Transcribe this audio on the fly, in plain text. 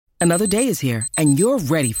Another day is here, and you're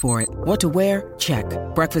ready for it. What to wear? Check.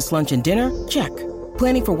 Breakfast, lunch, and dinner? Check.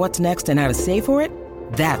 Planning for what's next and how to save for it?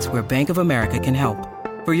 That's where Bank of America can help.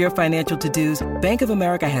 For your financial to-dos, Bank of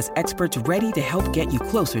America has experts ready to help get you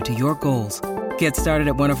closer to your goals. Get started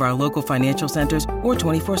at one of our local financial centers or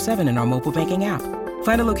 24/7 in our mobile banking app.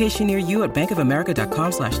 Find a location near you at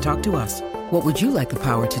bankofamerica.com/talktous. What would you like the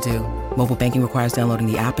power to do? Mobile banking requires downloading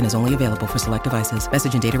the app and is only available for select devices.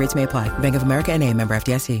 Message and data rates may apply. Bank of America N.A., member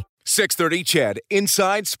FDIC. 630 CHED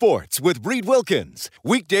Inside Sports with Reed Wilkins.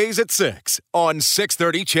 Weekdays at 6 on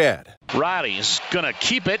 630 CHED. Riley's going to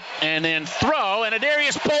keep it and then throw, and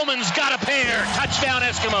Adarius Bowman's got a pair. Touchdown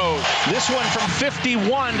Eskimos. This one from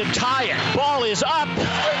 51 to tie it. Ball is up,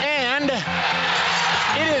 and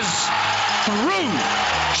it is through.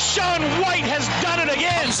 Sean White has done it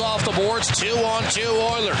again. Comes off the boards, 2-on-2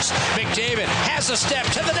 Oilers. McDavid has a step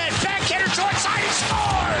to the net. Backhander short side, he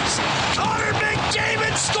scores! Connor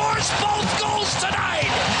McDavid scores both goals tonight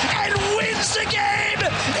and wins the game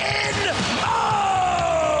in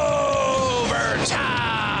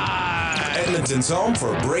overtime! Edmonton's home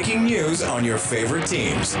for breaking news on your favorite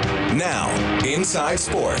teams. Now, Inside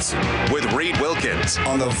Sports with Reed Wilkins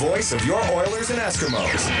on the voice of your Oilers and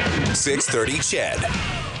Eskimos. 630 CHED.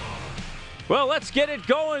 Well, let's get it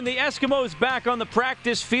going. The Eskimos back on the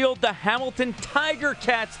practice field. The Hamilton Tiger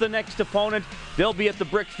Cats, the next opponent. They'll be at the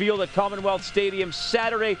Brick Field at Commonwealth Stadium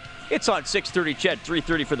Saturday. It's on 6:30 CHED,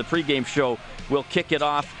 3:30 for the pregame show. We'll kick it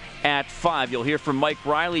off at 5. You'll hear from Mike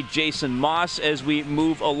Riley, Jason Moss as we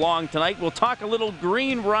move along tonight. We'll talk a little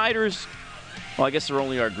Green Riders. Well, I guess there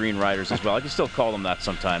only are Green Riders as well. I can still call them that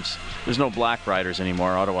sometimes. There's no Black Riders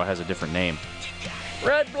anymore. Ottawa has a different name.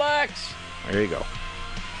 Red Blacks. There you go.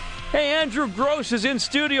 Hey, Andrew Gross is in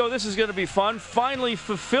studio. This is going to be fun. Finally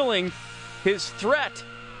fulfilling his threat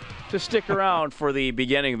to stick around for the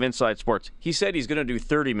beginning of Inside Sports. He said he's going to do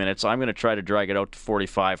 30 minutes. I'm going to try to drag it out to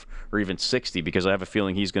 45 or even 60 because I have a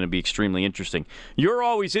feeling he's going to be extremely interesting. You're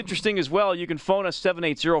always interesting as well. You can phone us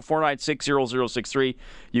 780-496-0063.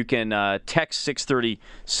 You can text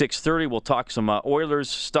 630-630. We'll talk some Oilers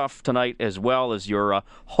stuff tonight as well as your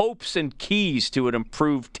hopes and keys to an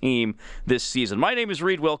improved team this season. My name is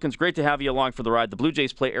Reed Wilkins. Great to have you along for the ride. The Blue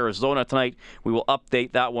Jays play Arizona tonight. We will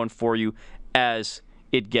update that one for you as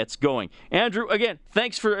it gets going. Andrew, again,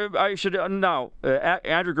 thanks for,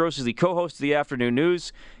 Andrew Gross is the co-host of the Afternoon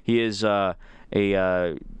News. He is a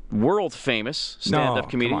world-famous stand-up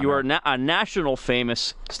comedian. You are a national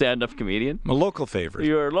famous stand-up comedian. I'm a local favorite.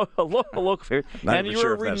 You're a local favorite. And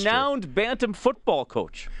you're a renowned Bantam football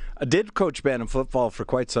coach. I did coach Bantam football for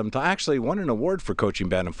quite some time. I actually won an award for coaching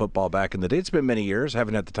Bantam football back in the day. It's been many years. I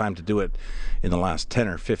haven't had the time to do it in the last 10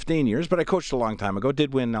 or 15 years, but I coached a long time ago.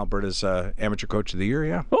 Did win Alberta's Amateur Coach of the Year,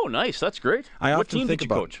 yeah. Oh, nice. That's great. What team did you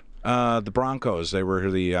coach? The Broncos. They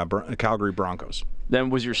were the Calgary Broncos.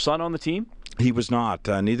 Then was your son on the team? He was not.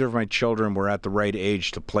 Neither of my children were at the right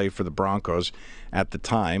age to play for the Broncos at the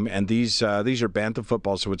time. And these are Bantam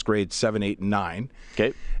football, so it's grades 7, 8, and 9.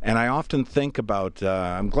 Okay. And I often think about,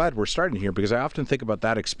 I'm glad we're starting here, because I often think about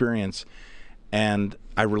that experience, and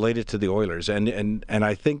I relate it to the Oilers. And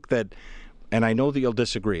I think that, and I know that you'll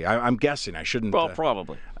disagree. I'm guessing. I shouldn't. Well,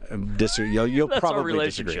 probably. You'll That's probably our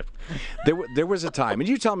relationship. disagree. There was a time, and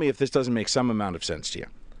you tell me if this doesn't make some amount of sense to you.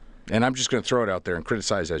 And I'm just going to throw it out there and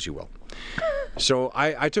criticize as you will. So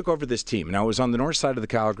I took over this team. Now, it was on the north side of the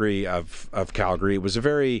Calgary of Calgary. It was a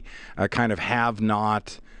very kind of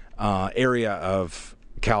have-not area of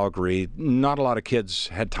Calgary. Not a lot of kids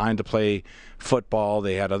had time to play football.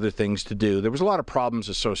 They had other things to do. There was a lot of problems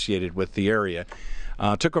associated with the area.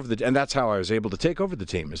 Took over and that's how I was able to take over the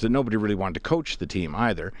team, is that nobody really wanted to coach the team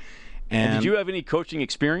either. And did you have any coaching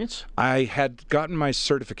experience? I had gotten my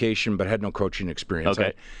certification, but had no coaching experience.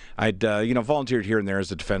 Okay. I'd volunteered here and there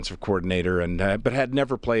as a defensive coordinator, and but had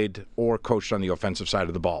never played or coached on the offensive side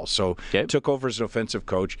of the ball. So took over as an offensive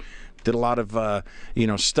coach. Did a lot of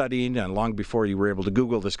studying, and long before you were able to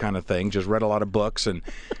Google this kind of thing, just read a lot of books and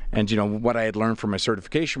what I had learned from my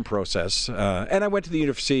certification process. And I went to the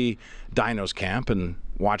UFC Dinos camp and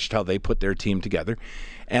watched how they put their team together.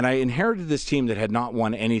 And I inherited this team that had not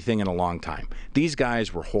won anything in a long time. These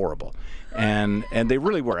guys were horrible. And they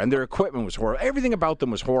really were. And their equipment was horrible. Everything about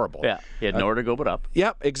them was horrible. Yeah, you had nowhere to go but up.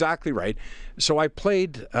 Yep, exactly right. So I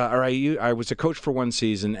played, I was a coach for one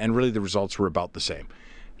season, and really the results were about the same.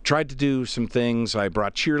 Tried to do some things. I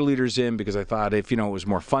brought cheerleaders in because I thought if, it was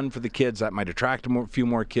more fun for the kids, that might attract a few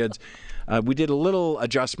more kids. We did a little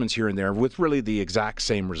adjustments here and there with really the exact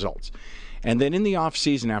same results. And then in the off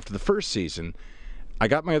season, after the first season, I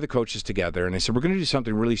got my other coaches together and I said, we're going to do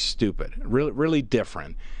something really stupid, really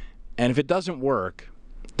different. And if it doesn't work,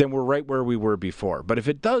 then we're right where we were before. But if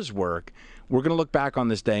it does work, we're going to look back on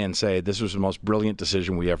this day and say this was the most brilliant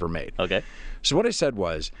decision we ever made. Okay. So what I said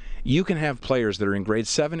was, you can have players that are in grade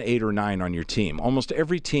 7, 8, or 9 on your team. Almost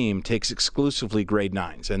every team takes exclusively grade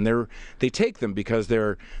 9s, and they take them because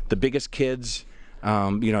they're the biggest kids.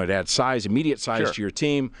 It adds size, immediate size to your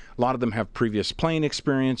team. A lot of them have previous playing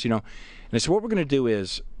experience, And I said, what we're going to do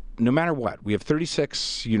is, no matter what, we have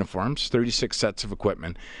 36 uniforms, 36 sets of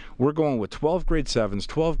equipment. We're going with 12 grade 7s,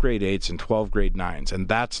 12 grade 8s, and 12 grade 9s, and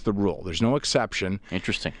that's the rule. There's no exception.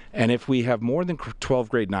 Interesting. And if we have more than 12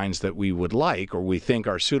 grade 9s that we would like or we think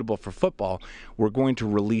are suitable for football, we're going to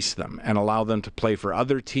release them and allow them to play for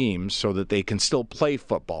other teams so that they can still play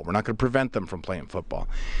football. We're not going to prevent them from playing football.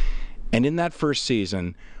 And in that first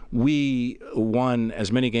season, we won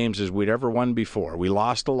as many games as we'd ever won before. We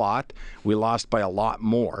lost a lot. We lost by a lot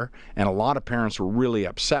more. And a lot of parents were really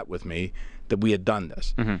upset with me that we had done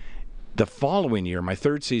this. Mm-hmm. The following year, my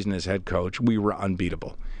third season as head coach, we were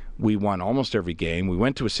unbeatable. We won almost every game. We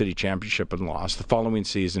went to a city championship and lost. The following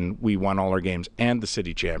season, we won all our games and the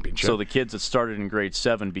city championship. So the kids that started in grade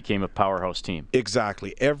 7 became a powerhouse team.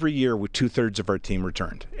 Exactly. Every year, 2/3 of our team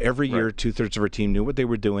returned. Every year, 2/3 of our team knew what they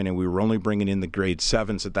were doing, and we were only bringing in the grade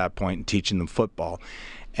 7s at that point and teaching them football.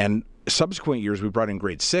 And subsequent years, we brought in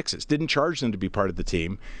grade 6s. Didn't charge them to be part of the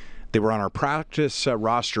team. They were on our practice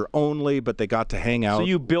roster only, but they got to hang out. So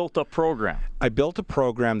you built a program. I built a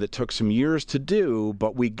program that took some years to do,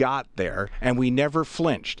 but we got there, and we never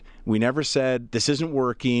flinched. We never said, this isn't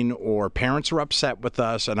working, or parents are upset with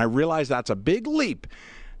us, and I realize that's a big leap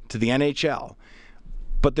to the NHL.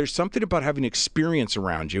 But there's something about having experience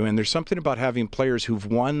around you, and there's something about having players who've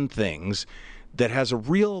won things that has a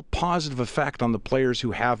real positive effect on the players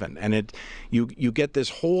who haven't. And you get this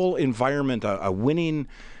whole environment, a winning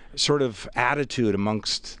sort of attitude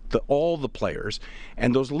amongst all the players,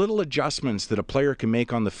 and those little adjustments that a player can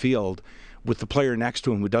make on the field with the player next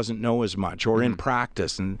to him who doesn't know as much, or in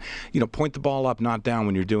practice, and point the ball up, not down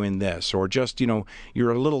when you're doing this, or just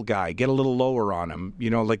you're a little guy, get a little lower on him,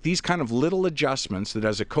 like these kind of little adjustments that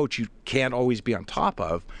as a coach you can't always be on top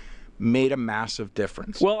of, made a massive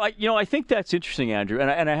difference. Well, I think that's interesting, Andrew,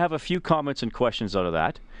 and I have a few comments and questions out of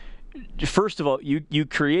that. First of all, you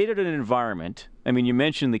created an environment. I mean, you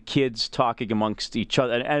mentioned the kids talking amongst each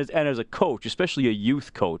other, and as a coach, especially a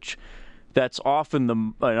youth coach, that's often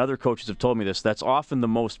and other coaches have told me this, that's often the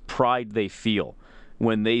most pride they feel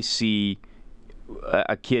when they see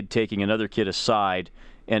a kid taking another kid aside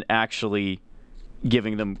and actually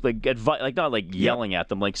giving them advice, not yelling at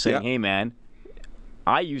them, saying, hey man,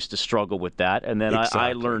 I used to struggle with that, and then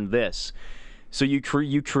I learned this. So you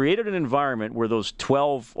created an environment where those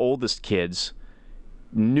 12 oldest kids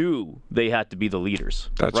knew they had to be the leaders.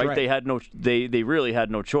 That's right. They really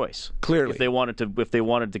had no choice. Clearly, if they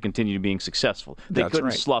wanted to continue being successful, they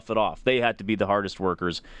couldn't slough it off. They had to be the hardest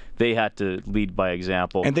workers. They had to lead by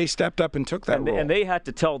example. And they stepped up and took that role. And they had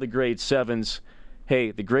to tell the grade 7s,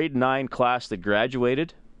 hey, the grade 9 class that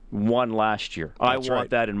graduated won last year. I want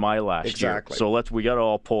that in my last year. So we got to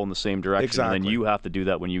all pull in the same direction, and then you have to do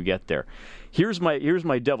that when you get there. Here's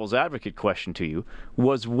my devil's advocate question to you.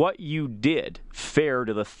 Was what you did fair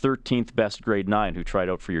to the 13th best grade 9 who tried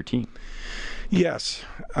out for your team? Yes.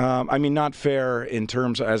 Not fair in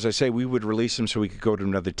terms, as I say, we would release them so we could go to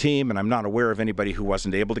another team, and I'm not aware of anybody who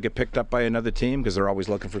wasn't able to get picked up by another team because they're always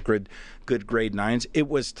looking for good grade 9s. It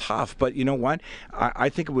was tough, but you know what? I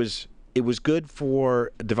think it was good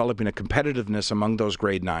for developing a competitiveness among those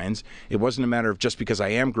grade 9s. It wasn't a matter of just because I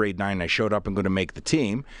am grade 9 I showed up and going to make the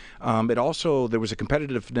team. There was a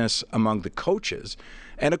competitiveness among the coaches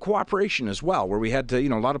and a cooperation as well, where we had to,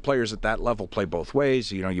 a lot of players at that level play both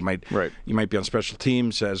ways. You might be on special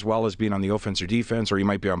teams as well as being on the offense or defense, or you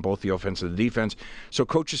might be on both the offense and the defense. So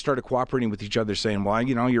coaches started cooperating with each other, saying, well,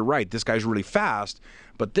 you're right, this guy's really fast,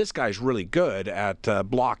 but this guy's really good at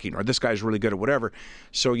blocking, or this guy's really good at whatever.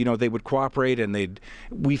 So, they would cooperate, and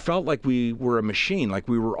we felt like we were a machine, like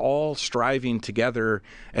we were all striving together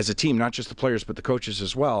as a team, not just the players, but the coaches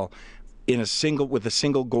as well, with a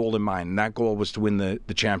single goal in mind, and that goal was to win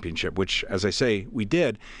the championship, which, as I say, we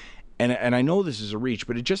did. And I know this is a reach,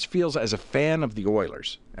 but it just feels, as a fan of the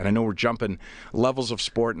Oilers, and I know we're jumping levels of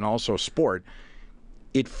sport and also sport,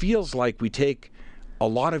 it feels like we take a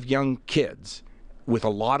lot of young kids with a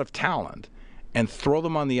lot of talent and throw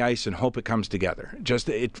them on the ice and hope it comes together.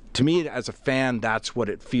 To me, as a fan, that's what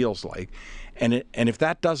it feels like. And if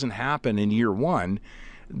that doesn't happen in year one,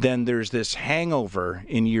 then there's this hangover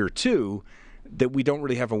in year 2 that we don't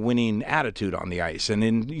really have a winning attitude on the ice. And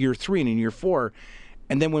in year 3 and in year 4,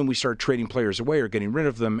 and then when we start trading players away or getting rid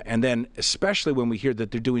of them, and then especially when we hear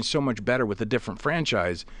that they're doing so much better with a different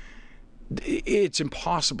franchise, it's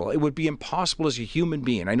impossible. It would be impossible as a human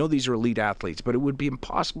being. I know these are elite athletes, but it would be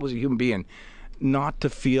impossible as a human being not to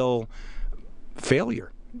feel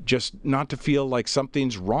failure, just not to feel like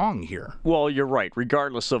something's wrong here. Well, you're right.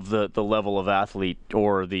 Regardless of the level of athlete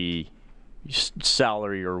or the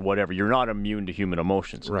salary or whatever, you're not immune to human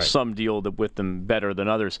emotions. Right. Some deal with them better than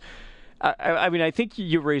others. I mean, I think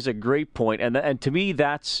you raise a great point, and to me,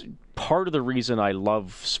 that's part of the reason I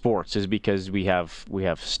love sports is because we have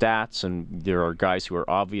stats, and there are guys who are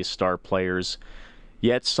obvious star players.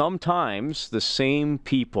 Yet sometimes the same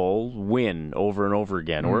people win over and over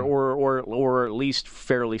again, or at least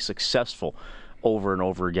fairly successful over and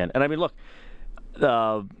over again. And I mean, look,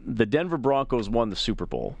 the Denver Broncos won the Super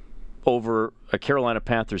Bowl over a Carolina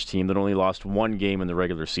Panthers team that only lost one game in the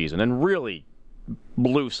regular season, and really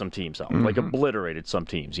blew some teams out, like obliterated some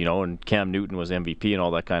teams, and Cam Newton was MVP and all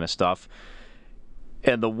that kind of stuff.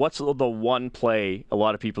 And what's the one play a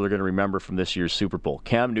lot of people are going to remember from this year's Super Bowl?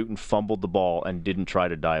 Cam Newton fumbled the ball and didn't try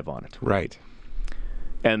to dive on it. Right.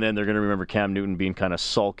 And then they're going to remember Cam Newton being kind of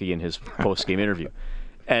sulky in his post-game interview.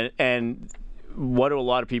 And what do a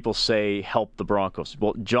lot of people say helped the Broncos?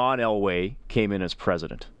 Well, John Elway came in as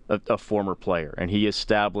president, a former player, and he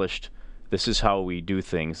established this is how we do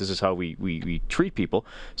things. This is how we treat people.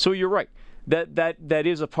 So you're right. That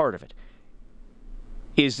is a part of it.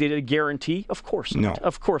 Is it a guarantee? Of course not. No.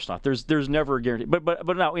 Of course not. There's never a guarantee. But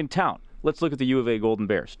now in town, let's look at the U of A Golden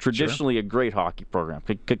Bears. Traditionally a great hockey program,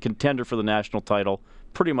 contender for the national title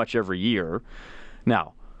pretty much every year.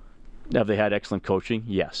 Now, have they had excellent coaching?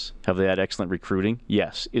 Yes. Have they had excellent recruiting?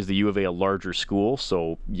 Yes. Is the U of A a larger school,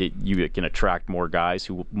 so you can attract more guys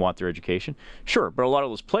who want their education? Sure. But a lot of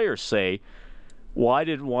those players say, well, I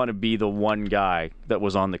didn't want to be the one guy that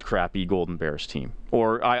was on the crappy Golden Bears team.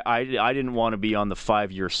 Or I didn't want to be on the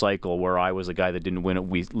 5-year cycle where I was a guy that didn't win at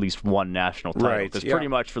least one national title. Right, because pretty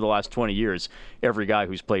much for the last 20 years, every guy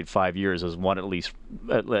who's played 5 years has won at least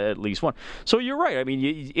one. So you're right. I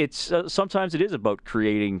mean, it's sometimes it is about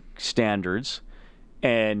creating standards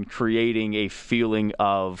and creating a feeling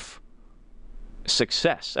of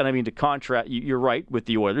success. And I mean, to contrast, you're right with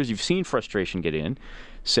the Oilers. You've seen frustration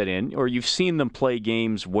set in, or you've seen them play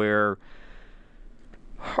games where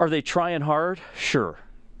are they trying hard? Sure.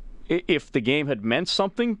 If the game had meant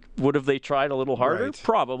something, would have they tried a little harder? Right.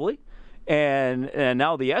 Probably. And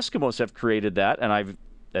now the Eskimos have created that, and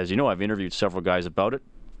as you know, I've interviewed several guys about it.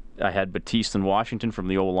 I had Batiste in Washington from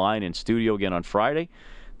the O-line in studio again on Friday,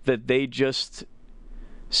 that they just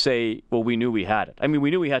say, well, we knew we had it. I mean,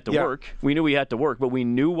 we knew we had to work. We knew we had to work, but we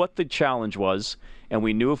knew what the challenge was, and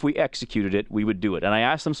we knew if we executed it, we would do it. And I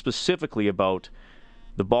asked them specifically about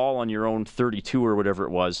the ball on your own 32 or whatever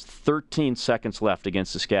it was, 13 seconds left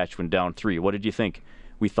against Saskatchewan, down 3. What did you think?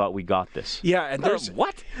 We thought we got this. Yeah, and there's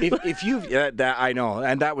what? if you that I know,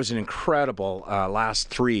 and that was an incredible last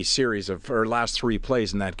three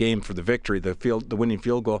plays in that game for the victory, the winning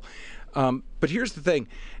field goal. But here's the thing: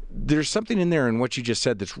 there's something in there in what you just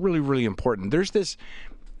said that's really, really important. There's this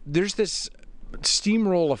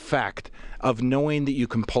steamroll effect of knowing that you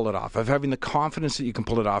can pull it off, of having the confidence that you can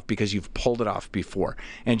pull it off because you've pulled it off before,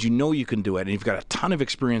 and you know you can do it, and you've got a ton of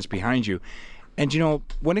experience behind you. And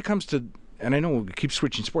when it comes to, and I know we keep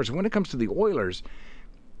switching sports, when it comes to the Oilers,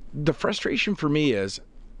 the frustration for me is,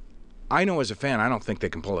 I know as a fan, I don't think they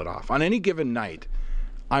can pull it off. On any given night,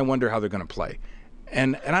 I wonder how they're going to play.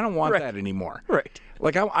 And I don't want that anymore. Right.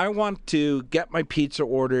 Like, I want to get my pizza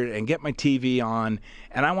ordered and get my TV on,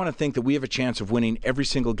 and I want to think that we have a chance of winning every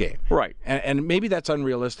single game. Right. And maybe that's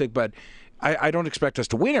unrealistic, but I don't expect us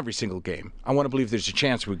to win every single game. I want to believe there's a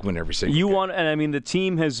chance we can win every single game. And I mean, the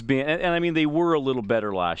team has been, and I mean, they were a little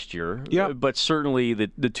better last year. Yeah. But certainly the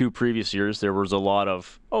 2 previous years, there was a lot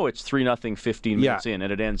of, it's 3-0, 15 minutes in,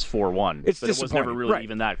 and it ends 4-1. It's but it was never really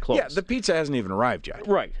even that close. Yeah, the pizza hasn't even arrived yet.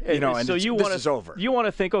 Right. And so this is over. You want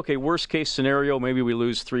to think, okay, worst case scenario, maybe we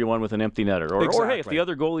lose 3-1 with an empty netter. Or hey, if the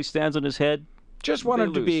other goalie stands on his head, just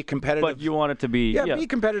wanted to be competitive. But you want it to be... be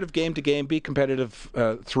competitive game to game, be competitive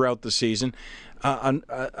throughout the season.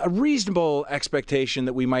 A reasonable expectation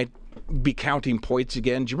that we might be counting points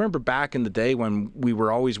again. Do you remember back in the day when we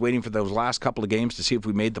were always waiting for those last couple of games to see if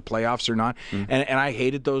we made the playoffs or not? Mm-hmm. And I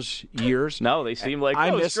hated those years. No, they seem like... I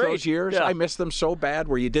miss those years. Yeah. I miss them so bad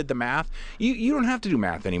where you did the math. You don't have to do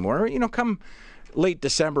math anymore. Come late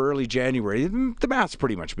December, early January, the math's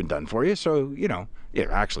pretty much been done for you. So,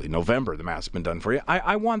 actually November, the math's been done for you.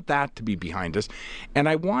 I want that to be behind us. And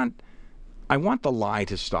I want the lie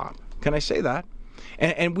to stop. Can I say that?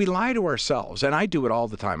 And we lie to ourselves, and I do it all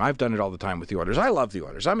the time. I've done it all the time with the Oilers. I love the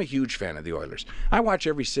Oilers. I'm a huge fan of the Oilers. I watch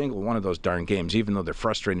every single one of those darn games, even though they're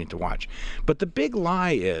frustrating to watch. But the big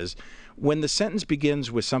lie is when the sentence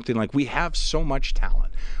begins with something like, we have so much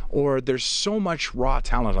talent, or there's so much raw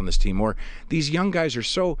talent on this team, or these young guys are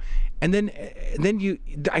so, and then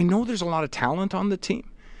I know there's a lot of talent on the team,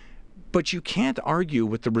 but you can't argue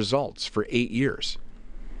with the results for 8 years.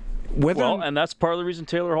 And that's part of the reason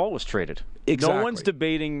Taylor Hall was traded. Exactly. No one's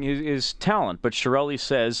debating his talent, but Chiarelli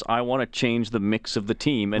says, I want to change the mix of the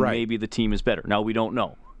team, and maybe the team is better. Now, we don't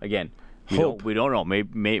know. Again, we don't know.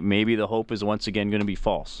 Maybe the hope is once again going to be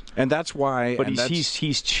false. And that's why. But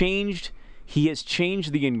he's changed. He has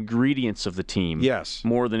changed the ingredients of the team. Yes.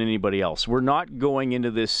 More than anybody else. We're not going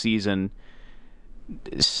into this season.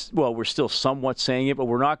 Well, we're still somewhat saying it, but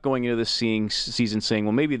we're not going into this season saying,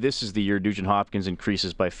 well, maybe this is the year Nugent Hopkins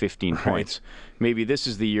increases by 15 points. Maybe this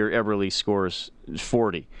is the year Eberle scores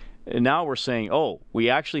 40. And now we're saying, we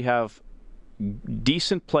actually have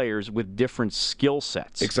decent players with different skill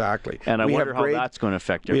sets. Exactly. And I wonder how that's going to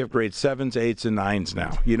affect it. We have grade 7s, 8s, and 9s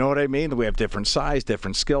now. You know what I mean? We have different size,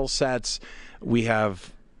 different skill sets. We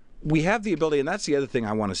have the ability, and that's the other thing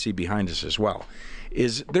I want to see behind us as well,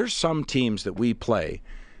 is there's some teams that we play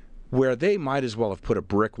where they might as well have put a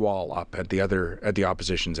brick wall up at the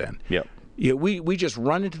opposition's end. Yep. We just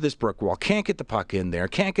run into this brick wall, can't get the puck in there,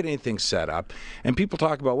 can't get anything set up, and people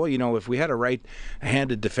talk about, if we had a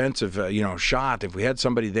right-handed defensive, shot, if we had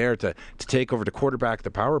somebody there to take over to quarterback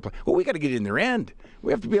the power play, we got to get in their end.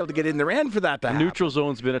 We have to be able to get in their end for that to happen. Neutral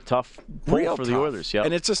zone's been a tough pull for the Oilers, yeah.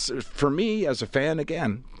 And it's for me as a fan,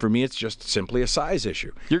 it's just simply a size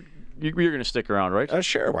issue. You're going to stick around, right?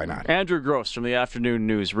 Sure, why not? Andrew Gross from the Afternoon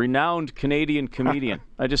News, renowned Canadian comedian.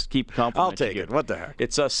 I just keep complimenting I'll take it. What the heck?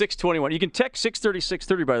 It's 6:21. You can text 630,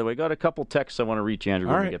 630, by the way. Got a couple texts I want to reach you, Andrew,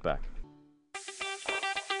 when we get back.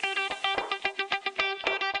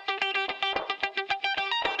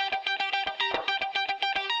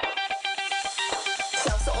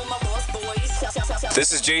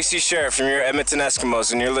 This is JC Sheriff from your Edmonton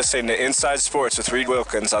Eskimos, and you're listening to Inside Sports with Reed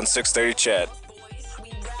Wilkins on 630 CHED.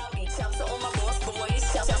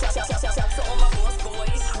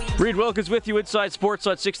 Reed Wilkins with you, Inside Sports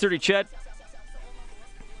on 630 CHED.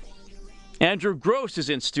 Andrew Gross is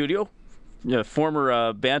in studio,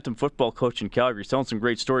 former Bantam football coach in Calgary. He's telling some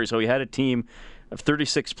great stories. So he had a team of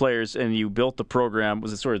 36 players, and you built the program.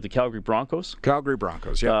 Was it the Calgary Broncos? Calgary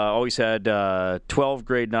Broncos, yeah. Always had 12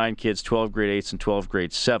 grade 9 kids, 12 grade 8s, and 12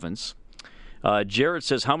 grade 7s. Jared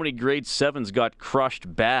says, how many grade 7s got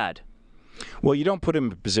crushed bad? Well, you don't put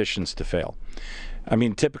them in positions to fail. I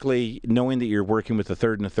mean, typically, knowing that you're working with a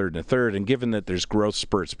third and a third and a third, and given that there's growth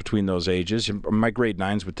spurts between those ages, my grade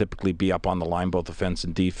 9s would typically be up on the line, both offense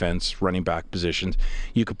and defense, running back positions.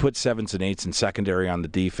 You could put 7s and 8s in secondary on the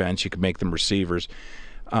defense. You could make them receivers.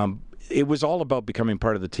 It was all about becoming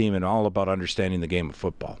part of the team and all about understanding the game of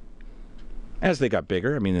football. As they got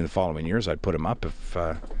bigger, in the following years, I'd put them up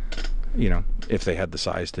if they had the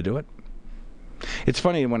size to do it. It's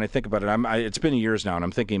funny when I think about it. It's been years now, and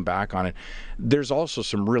I'm thinking back on it. There's also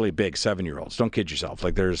some really big 7-year-olds. Don't kid yourself.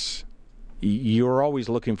 You're always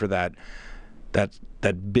looking for that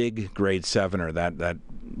big grade 7 or that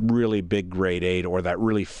really big grade 8 or that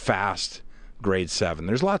really fast grade 7.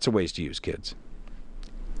 There's lots of ways to use kids.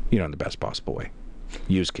 In the best possible way.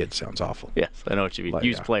 Use kids sounds awful. Yes, I know what you mean.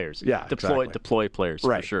 Use players. Yeah, deploy players.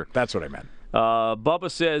 Right. For sure. That's what I meant.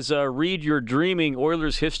 Bubba says, Reed, you're dreaming.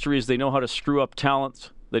 Oilers history is they know how to screw up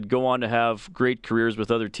talent that go on to have great careers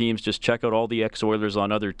with other teams. Just check out all the ex-Oilers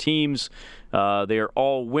on other teams. They are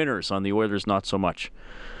all winners. On the Oilers, not so much.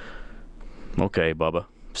 Okay, Bubba.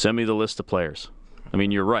 Send me the list of players.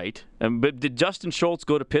 You're right. But did Justin Schultz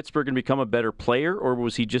go to Pittsburgh and become a better player, or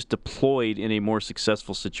was he just deployed in a more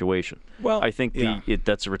successful situation? Well, I think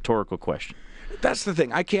that's a rhetorical question. That's the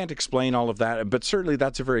thing. I can't explain all of that, but certainly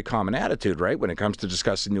that's a very common attitude, right, when it comes to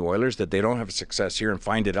discussing the Oilers, that they don't have success here and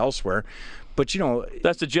find it elsewhere. But,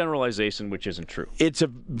 that's a generalization, which isn't true. It's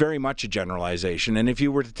very much a generalization. And if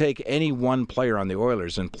you were to take any one player on the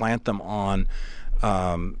Oilers and plant them on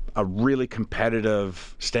a really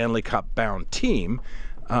competitive Stanley Cup-bound team,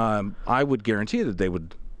 I would guarantee that they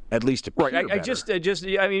would at least appear better.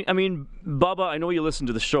 Bubba, I know you listen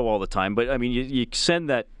to the show all the time, but, you send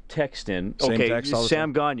that text in. Same text all the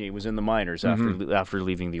Sam Gagner was in the minors after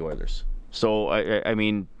leaving the Oilers. So,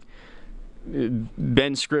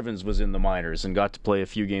 Ben Scrivens was in the minors and got to play a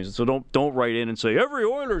few games. So don't write in and say every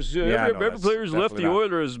Oilers, every player's left the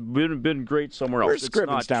Oilers has been great somewhere else. Where's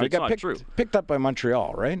Scrivens now? He got picked up by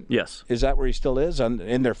Montreal, right? Yes. Is that where he still is?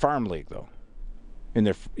 In their farm league, though?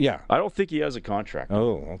 I don't think he has a contract.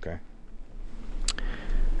 Oh, okay.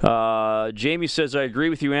 Jamie says, I agree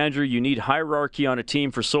with you, Andrew. You need hierarchy on a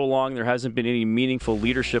team. For so long, there hasn't been any meaningful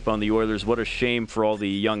leadership on the Oilers. What a shame for all the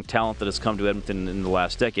young talent that has come to Edmonton in the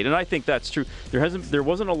last decade. And I think that's true. There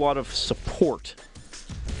wasn't a lot of support.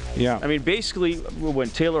 Yeah. I mean, basically, when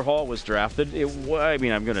Taylor Hall was drafted, I'm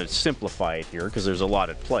going to simplify it here because there's a lot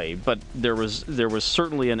at play, but there was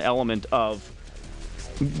certainly an element of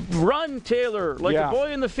run, Taylor, like a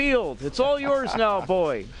boy in the field. It's all yours now,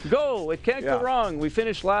 boy. Go. It can't go wrong. We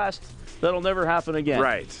finished last. That'll never happen again.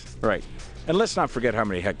 Right. And let's not forget how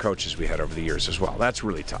many head coaches we had over the years as well. That's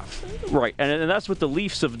really tough. Right, and that's what the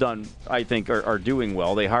Leafs have done, I think, are doing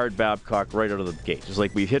well. They hired Babcock right out of the gate. It's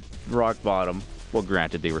like we hit rock bottom. Well,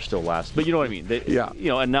 granted, they were still last, but you know what I mean.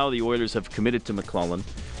 And now the Oilers have committed to McClellan.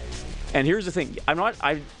 And here's the thing: I don't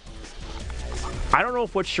know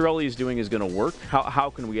if what Chiarelli is doing is going to work. How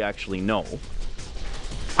can we actually know?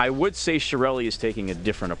 I would say Chiarelli is taking a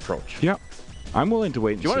different approach. Yeah, I'm willing to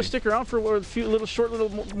wait. Do you want to stick around for a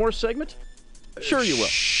short more segment? Sure, you will.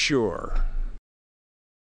 Sure.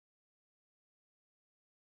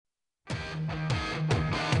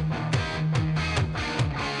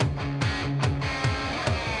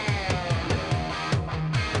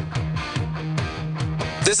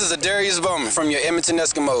 This is Darius Bowman from your Edmonton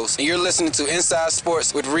Eskimos, and you're listening to Inside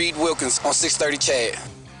Sports with Reed Wilkins on 630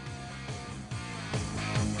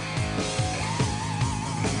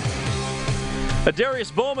 CHAD.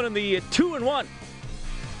 Darius Bowman and the 2-1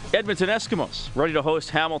 Edmonton Eskimos ready to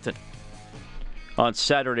host Hamilton on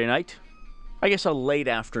Saturday night. I guess a late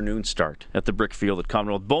afternoon start at the Brickfield at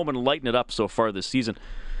Commonwealth. Bowman lighting it up so far this season.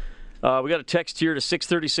 We got a text here to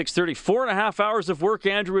 6:30. 4.5 hours of work,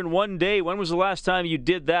 Andrew, in one day. When was the last time you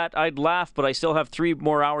did that? I'd laugh, but I still have 3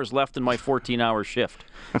 more hours left in my 14-hour shift.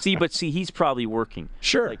 See, he's probably working.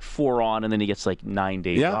 Sure. Like 4 on, and then he gets like 9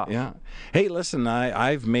 days off. Yeah. Hey, listen,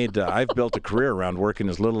 I've built a career around working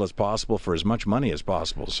as little as possible for as much money as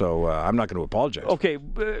possible, so I'm not going to apologize. Okay,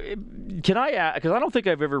 can I ask, because I don't think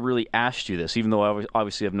I've ever really asked you this, even though I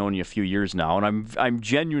obviously have known you a few years now, and I'm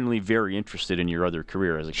genuinely very interested in your other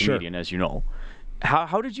career as a comedian, as you know.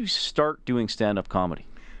 How did you start doing stand-up comedy?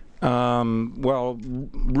 Well,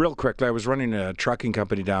 real quick, I was running a trucking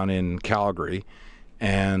company down in Calgary,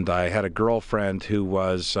 and I had a girlfriend who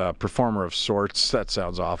was a performer of sorts. That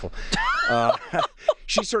sounds awful.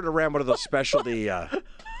 She sort of ran one of those specialty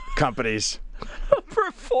companies. A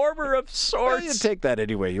performer of sorts. Well, you take that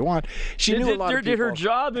any way you want. She knew a lot of people. Did her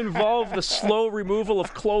job involve the slow removal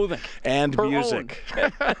of clothing? And music.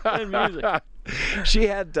 And music. She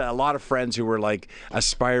had a lot of friends who were like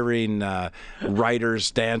aspiring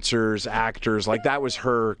writers, dancers, actors. Like that was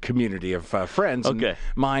her community of friends. Okay. And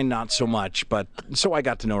mine, not so much. But so I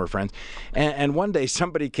got to know her friends. And one day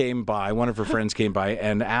somebody came by, one of her friends came by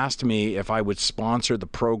and asked me if I would sponsor the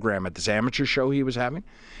program at this amateur show he was having.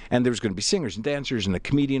 And there was going to be singers and dancers, and a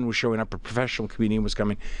comedian was showing up, a professional comedian was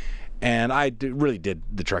coming. And I really did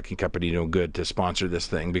the trucking company no good to sponsor this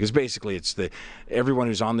thing, because basically it's everyone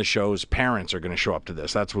who's on the show's parents are going to show up to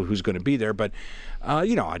this. That's who's going to be there. But I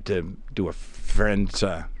had to do a friend's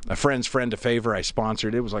friend a favor. I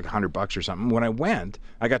sponsored it. It was like $100 or something. When I went,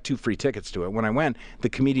 I got 2 free tickets to it. When I went, the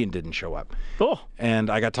comedian didn't show up. Oh. And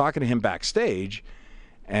I got talking to him backstage.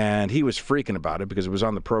 And he was freaking about it because it was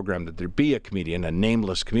on the program that there'd be a comedian, a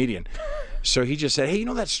nameless comedian. So he just said, hey, you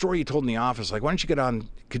know that story you told in the office? Like, why don't you get on?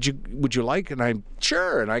 Would you like? And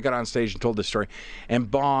sure. And I got on stage and told this story and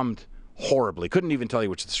bombed horribly. Couldn't even tell you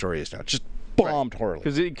which the story is now. Just bombed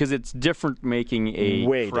horribly. Because it's different making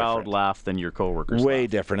a crowd laugh than your coworkers. Way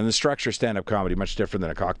laugh. different. And the structure of stand-up comedy, much different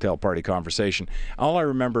than a cocktail party conversation. All I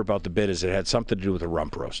remember about the bit is it had something to do with a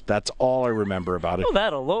rump roast. That's all I remember about it. Oh,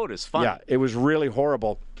 that alone is fun. Yeah, it was really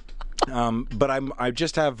horrible. But I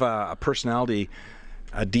just have a personality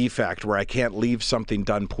defect where I can't leave something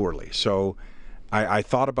done poorly. So I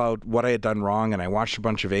thought about what I had done wrong, and I watched a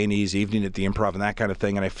bunch of A&Es, Evening at the Improv, and that kind of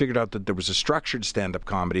thing, and I figured out that there was a structured stand-up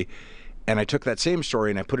comedy, and I took that same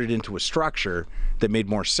story and I put it into a structure that made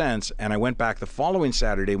more sense, and I went back the following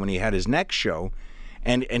Saturday when he had his next show,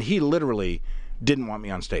 and he literally didn't want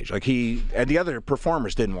me on stage. Like and the other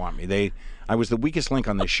performers didn't want me. I was the weakest link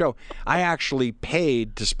on this show. I actually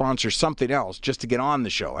paid to sponsor something else just to get on the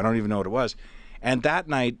show. I don't even know what it was. And that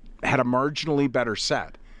night had a marginally better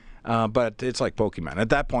set. But it's like Pokemon. At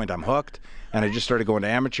that point, I'm hooked, and I just started going to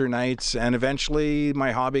amateur nights, and eventually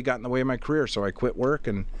my hobby got in the way of my career, so I quit work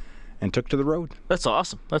and took to the road. That's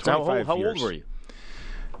awesome. That's how old were you?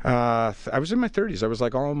 I was in my 30s. I was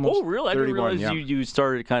like almost 31. Oh, really? I didn't realize you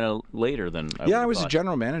started kind of later than I was a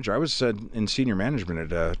general manager. I was in senior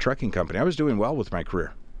management at a trucking company. I was doing well with my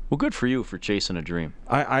career. Well, good for you for chasing a dream.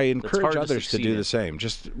 I encourage others to do the same.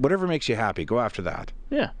 Just whatever makes you happy, go after that.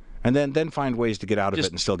 Yeah. And then find ways to get out of it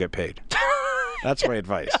and still get paid. That's my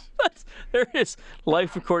advice. There is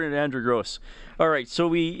life according to Andrew Gross. All right,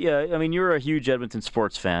 so you're a huge Edmonton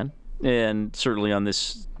sports fan, and certainly on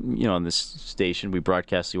this, on this station, we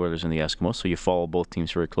broadcast the Oilers and the Eskimos, so you follow both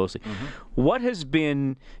teams very closely. Mm-hmm. What has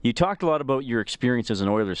been? You talked a lot about your experience as an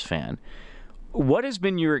Oilers fan. What has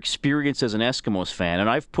been your experience as an Eskimos fan? And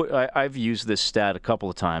I've used this stat a couple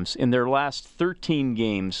of times in their last 13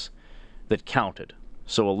 games that counted.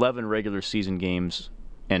 So 11 regular season games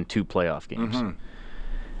and 2 playoff games. Mm-hmm.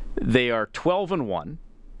 They are 12-1,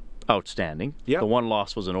 outstanding. Yep. The one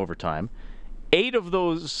loss was in overtime. 8 of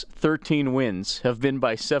those 13 wins have been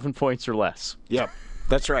by 7 points or less. Yep,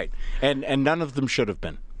 that's right. And none of them should have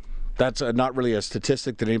been. That's not really a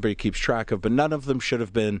statistic that anybody keeps track of, but none of them should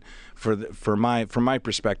have been, from my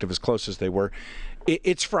perspective, as close as they were.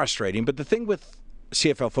 It's frustrating, but the thing with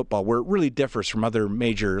CFL football, where it really differs from other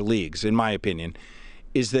major leagues, in my opinion,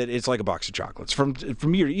 is that it's like a box of chocolates. From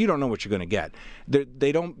year, you don't know what you're going to get.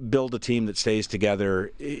 They don't build a team that stays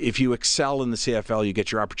together. If you excel in the CFL, you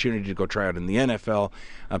get your opportunity to go try out in the NFL.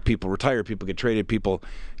 People retire, people get traded, people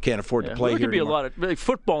can't afford to play here could be anymore.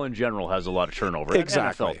 Football in general has a lot of turnover.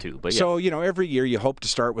 Exactly. NFL too. But yeah. So, every year you hope to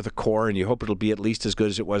start with a core, and you hope it'll be at least as good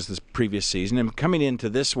as it was this previous season. And coming into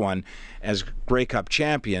this one as Grey Cup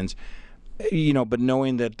champions, but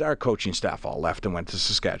knowing that our coaching staff all left and went to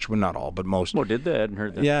Saskatchewan, not all, but most. Well, did they? I hadn't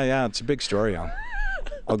heard that. Yeah, it's a big story.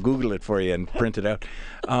 I'll Google it for you and print it out.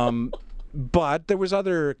 But there was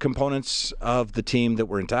other components of the team that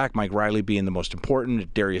were intact, Mike Riley being the most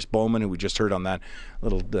important, Darius Bowman, who we just heard on that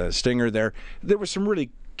little stinger there. There were some really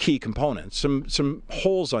key components, some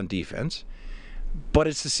holes on defense, but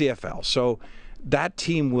it's the CFL. So that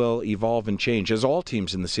team will evolve and change, as all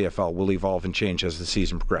teams in the CFL will evolve and change as the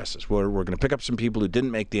season progresses. We're going to pick up some people who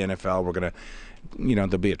didn't make the NFL. We're going to,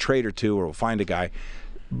 there'll be a trade or two, or we'll find a guy.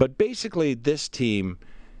 But basically, this team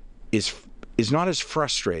is not as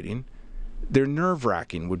frustrating. They're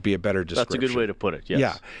nerve-wracking would be a better description. That's a good way to put it, yes.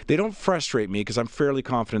 Yeah. They don't frustrate me because I'm fairly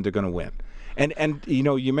confident they're going to win. And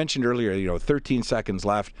you mentioned earlier, 13 seconds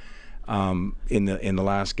left in the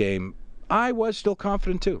last game. I was still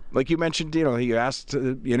confident too. Like you mentioned, you asked,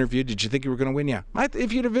 interviewed, did you think you were going to win? Yeah.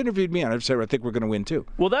 If you'd have interviewed me, I'd have said I think we're going to win too.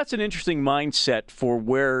 Well, that's an interesting mindset for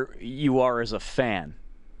where you are as a fan.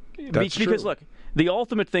 That's true. Because look, the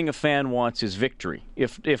ultimate thing a fan wants is victory.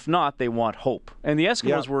 If not, they want hope. And the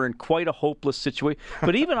Eskimos were in quite a hopeless situation.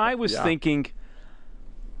 But even I was thinking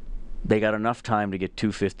they got enough time to get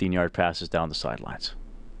 2 15-yard passes down the sidelines.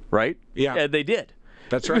 Right? Yeah. And they did.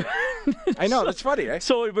 That's right. I know. That's funny, eh?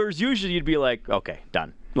 So usually you'd be like, okay,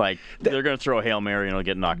 done. Like, they're going to throw a Hail Mary and it'll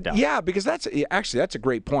get knocked down. Yeah, because that's a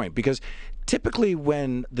great point. Because typically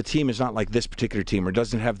when the team is not like this particular team or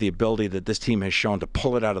doesn't have the ability that this team has shown to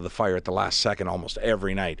pull it out of the fire at the last second almost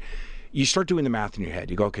every night, you start doing the math in your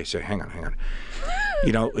head. You go, okay, so hang on.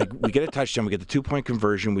 We get a touchdown, we get the 2-point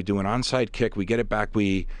conversion, we do an onside kick, we get it back,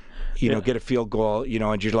 we get a field goal,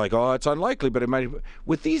 and you're like, oh, it's unlikely, but it might.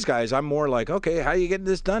 With these guys, I'm more like, okay, how are you getting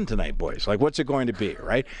this done tonight, boys? Like, what's it going to be,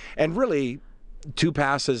 right? And really, 2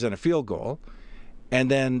 passes and a field goal. And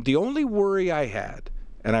then the only worry I had,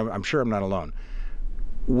 and I'm sure I'm not alone,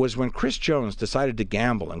 was when Chris Jones decided to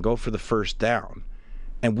gamble and go for the first down,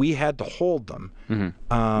 and we had to hold them.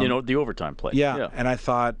 Mm-hmm. The overtime play. Yeah, and I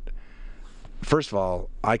thought, first of all,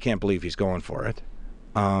 I can't believe he's going for it.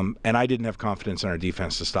 And I didn't have confidence in our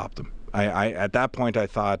defense to stop them. I at that point, I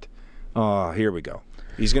thought, oh, here we go.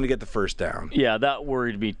 He's going to get the first down. Yeah, that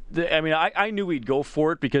worried me. I mean, I knew he'd go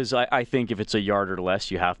for it because I think if it's a yard or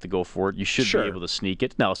less, you have to go for it. You should be able to sneak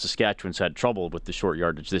it. Now, Saskatchewan's had trouble with the short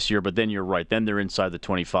yardage this year, but then you're right. Then they're inside the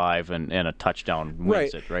 25 and a touchdown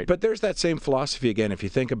wins it, right? But there's that same philosophy again, if you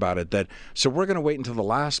think about it, so we're going to wait until the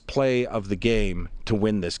last play of the game to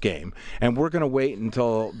win this game, and we're going to wait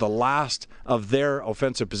until the last of their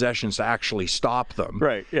offensive possessions to actually stop them.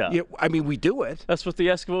 Right, yeah. I mean, we do it. That's what the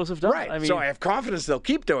Eskimos have done. Right, so I have confidence they'll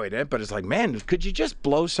keep doing it, but it's like, man, could you just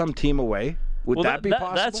blow some team away? Would that be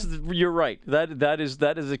possible? You're right. That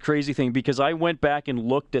is a crazy thing because I went back and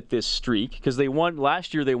looked at this streak because they won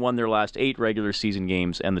last year. They won their last 8 regular season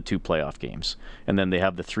games and the 2 playoff games, and then they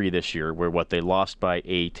have the 3 this year where they lost by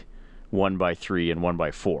 8, won by 3, and won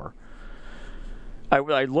by 4.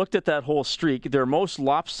 I looked at that whole streak. Their most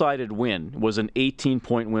lopsided win was an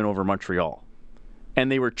 18-point win over Montreal. And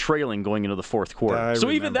they were trailing going into the fourth quarter.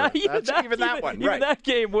 Even that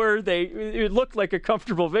game where it looked like a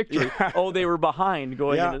comfortable victory. Yeah. Oh, they were behind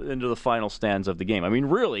going into the final stands of the game. I mean,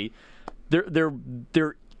 really, they're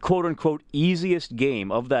quote-unquote easiest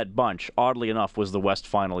game of that bunch, oddly enough, was the West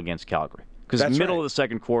Final against Calgary. Because middle of the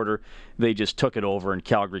second quarter, they just took it over, and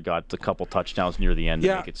Calgary got a couple touchdowns near the end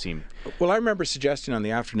to make it seem. Well, I remember suggesting on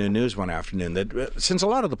the afternoon news one afternoon that since a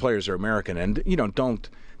lot of the players are American and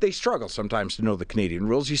they struggle sometimes to know the Canadian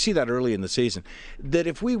rules. You see that early in the season. That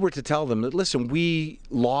if we were to tell them that, listen, we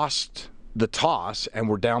lost the toss and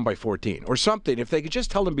we're down by 14 or something, if they could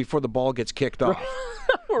just tell them before the ball gets kicked off,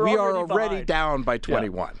 we are already down by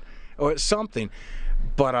 21 or something.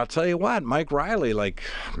 But I'll tell you what, Mike Riley,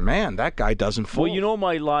 man, that guy doesn't fool. Well, you know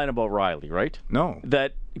my line about Riley, right? No.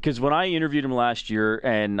 Because when I interviewed him last year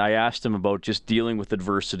and I asked him about just dealing with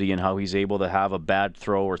adversity and how he's able to have a bad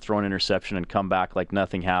throw or throw an interception and come back like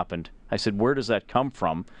nothing happened, I said, where does that come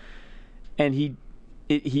from? And he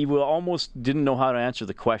almost didn't know how to answer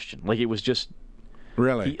the question. It was just...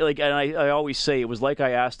 Really? And I always say it was like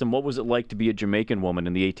I asked him, what was it like to be a Jamaican woman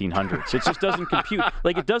in the 1800s? It just doesn't compute.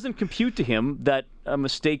 It doesn't compute to him that a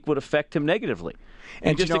mistake would affect him negatively.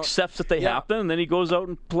 And he just accepts that they happen, and then he goes out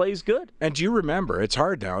and plays good. And do you remember, it's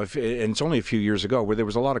hard now, and it's only a few years ago, where there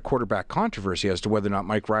was a lot of quarterback controversy as to whether or not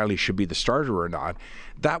Mike Riley should be the starter or not.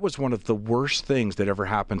 That was one of the worst things that ever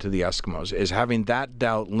happened to the Eskimos, is having that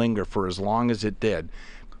doubt linger for as long as it did.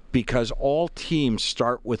 Because all teams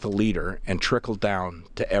start with a leader and trickle down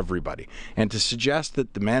to everybody. And to suggest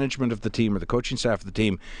that the management of the team or the coaching staff of the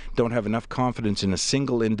team don't have enough confidence in a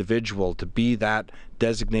single individual to be that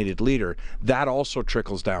designated leader, that also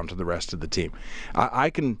trickles down to the rest of the team.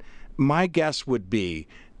 My guess would be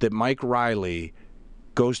that Mike Riley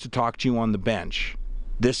goes to talk to you on the bench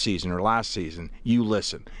this season or last season, you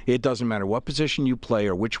listen. It doesn't matter what position you play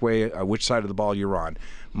or which side of the ball you're on.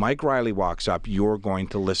 Mike Riley walks up, you're going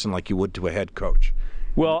to listen like you would to a head coach.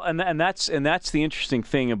 Well, and that's the interesting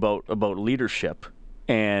thing about leadership,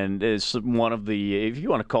 and is one of the, if you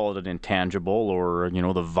want to call it an intangible or the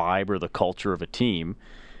vibe or the culture of a team.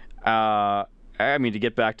 To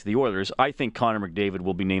get back to the Oilers, I think Connor McDavid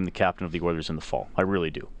will be named the captain of the Oilers in the fall. I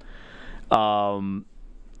really do.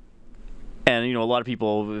 And, a lot of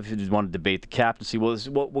people want to debate the captaincy.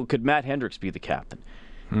 Well, could Matt Hendricks be the captain?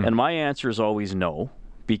 And my answer is always no,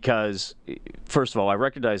 because, first of all, I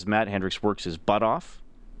recognize Matt Hendricks works his butt off.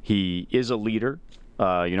 He is a leader.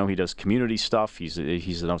 He does community stuff. He's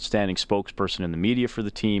an outstanding spokesperson in the media for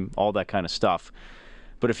the team, all that kind of stuff.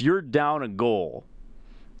 But if you're down a goal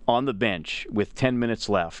on the bench with 10 minutes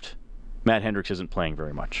left, Matt Hendricks isn't playing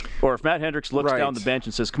very much. Or if Matt Hendricks looks down the bench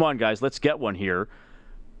and says, come on, guys, let's get one here,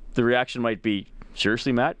 the reaction might be,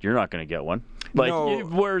 seriously, Matt, you're not going to get one.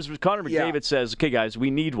 Whereas Connor McDavid says, okay, guys,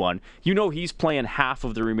 we need one. He's playing half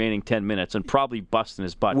of the remaining 10 minutes and probably busting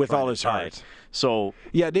his butt. With all his heart. So,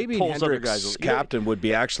 maybe Hendricks' captain would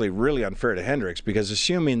be actually really unfair to Hendricks, because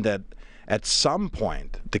assuming that at some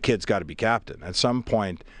point the kid's got to be captain. At some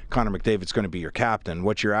point, Connor McDavid's going to be your captain.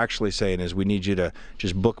 What you're actually saying is we need you to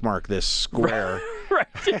just bookmark this square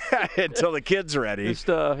until the kid's ready.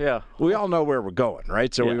 We all know where we're going,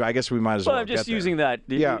 right? So I guess we might as well. I'm just using that.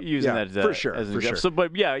 That for sure. As an example. So,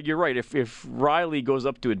 but you're right. If Riley goes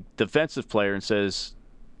up to a defensive player and says,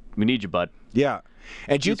 "We need you, bud." Yeah,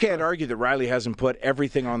 and you can't argue that Riley hasn't put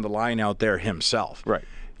everything on the line out there himself. Right.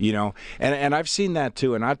 And I've seen that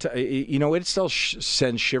too, and it still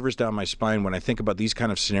sends shivers down my spine when I think about these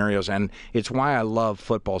kind of scenarios, and it's why I love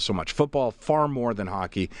football so much. Football far more than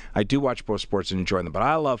hockey. I do watch both sports and enjoy them, but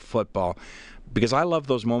I love football because I love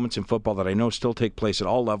those moments in football that I know still take place at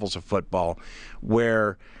all levels of football,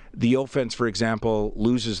 where the offense, for example,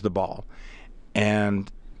 loses the ball,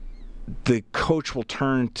 and the coach will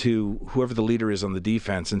turn to whoever the leader is on the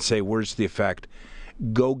defense and say, words to the effect,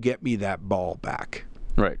 go get me that ball back.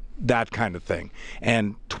 Right. That kind of thing.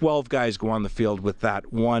 And 12 guys go on the field with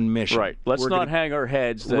that one mission. Right. Let's not hang our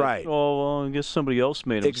heads that, I guess somebody else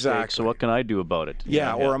made a mistake, so what can I do about it?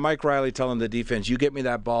 Yeah, or a Mike Riley telling the defense, you get me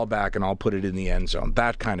that ball back and I'll put it in the end zone.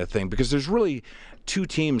 That kind of thing. Because there's really two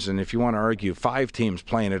teams, and if you want to argue, 5 teams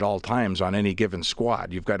playing at all times on any given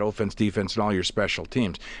squad. You've got offense, defense, and all your special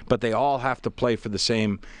teams. But they all have to play for the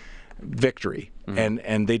same victory. Mm-hmm.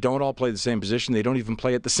 And they don't all play the same position. They don't even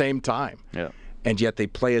play at the same time. Yeah. And yet they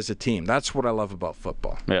play as a team. That's what I love about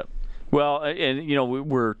football. Yeah. Well, and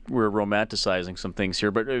we're romanticizing some things here,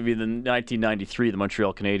 but in 1993, the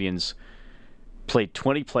Montreal Canadiens played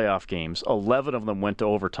 20 playoff games. 11 of them went to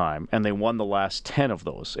overtime, and they won the last 10 of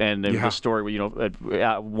those. And the story,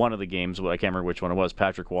 at one of the games, I can't remember which one it was,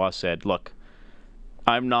 Patrick Waugh said, "Look,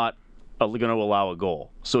 I'm not going to allow a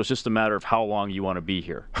goal. So it's just a matter of how long you want to be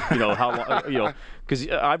here. How long, because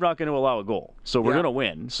I'm not going to allow a goal. So we're going to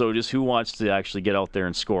win. So just who wants to actually get out there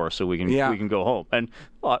and score so we can go home? And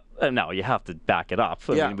now you have to back it up.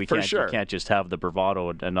 I mean, we can't just have the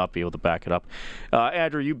bravado and not be able to back it up.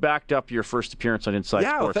 Andrew, you backed up your first appearance on Inside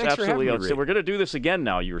Sports. Well, thanks Absolutely for having me, Reed. We're going to do this again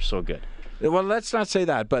now. You were so good. Well, let's not say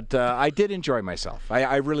that, but I did enjoy myself.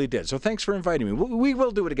 I really did. So thanks for inviting me. We will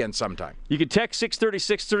do it again sometime. You can text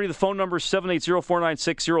 630-630. The phone number is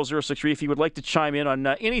 780-496-0063 if you would like to chime in on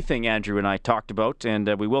anything Andrew and I talked about,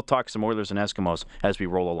 and we will talk some Oilers and Eskimos as we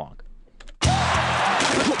roll along.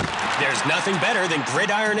 There's nothing better than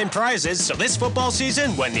gridiron and prizes, so this football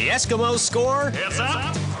season, when the Eskimos score, it's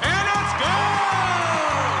up and it's gone!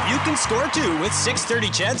 You can score too with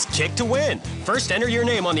 630 Ched's Kick to Win. First, enter your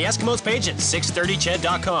name on the Eskimos page at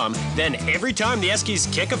 630ched.com. Then, every time the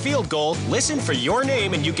Eskies kick a field goal, listen for your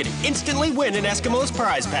name and you can instantly win an Eskimos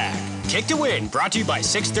prize pack. Kick to Win, brought to you by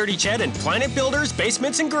 630 Ched and Planet Builders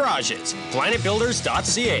Basements and Garages.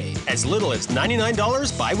 PlanetBuilders.ca. As little as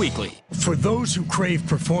 $99 bi-weekly. For those who crave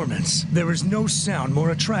performance, there is no sound more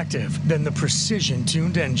attractive than the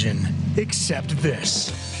precision-tuned engine. Except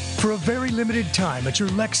this. For a very limited time at your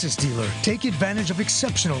Lexus dealer, take advantage of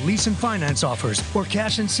exceptional lease and finance offers or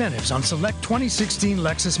cash incentives on select 2016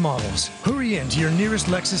 Lexus models. Hurry in to your nearest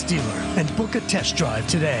Lexus dealer and book a test drive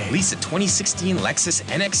today. Lease a 2016 Lexus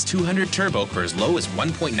NX200 Turbo for as low as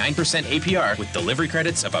 1.9% APR with delivery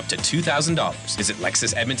credits of up to $2,000. Visit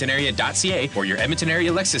LexusEdmontonArea.ca or your Edmonton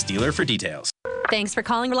area Lexus dealer for details. Thanks for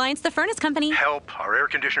calling Reliance the Furnace Company. Help. Our air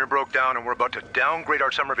conditioner broke down and we're about to downgrade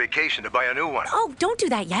our summer vacation to buy a new one. Oh, don't do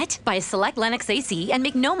that yet. Buy a select Lennox AC and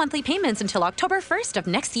make no monthly payments until October 1st of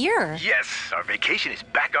next year. Yes, our vacation is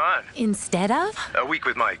back on. Instead of? A week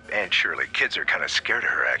with my Aunt Shirley. Kids are kind of scared of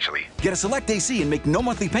her, actually. Get a select AC and make no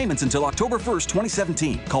monthly payments until October 1st,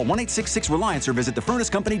 2017. Call 1-866-RELIANCE or visit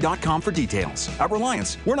thefurnacecompany.com for details. At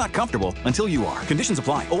Reliance, we're not comfortable until you are. Conditions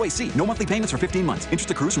apply. OAC, no monthly payments for 15 months.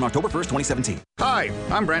 Interest accrues from October 1st, 2017. Hi,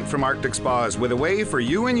 I'm Brent from Arctic Spas with a way for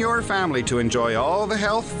you and your family to enjoy all the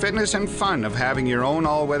health, fitness, and fun of having your own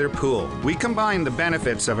all-weather pool. We combine the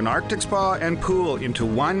benefits of an Arctic Spa and pool into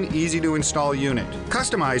one easy-to-install unit.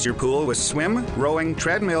 Customize your pool with swim, rowing,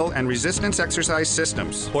 treadmill, and resistance exercise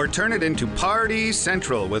systems. Or turn it into Party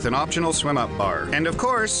Central with an optional swim-up bar. And of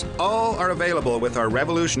course, all are available with our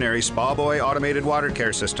revolutionary Spa Boy automated water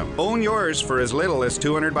care system. Own yours for as little as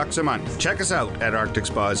 $200 a month. Check us out at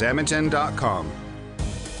ArcticSpasEdmonton.com.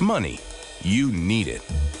 Money, you need it.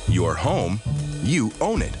 Your home, you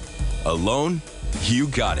own it. A loan, you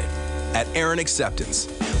got it. At Aaron Acceptance.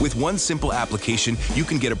 With one simple application, you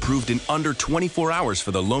can get approved in under 24 hours for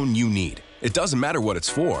the loan you need. It doesn't matter what it's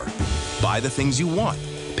for. Buy the things you want.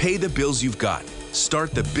 Pay the bills you've got.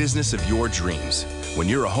 Start the business of your dreams. When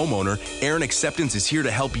you're a homeowner, Aaron Acceptance is here to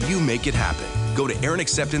help you make it happen. Go to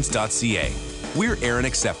AaronAcceptance.ca. We're Aaron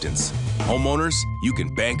Acceptance. Homeowners, you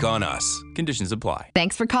can bank on us. Conditions apply.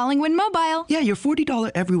 Thanks for calling Win Mobile. Yeah, your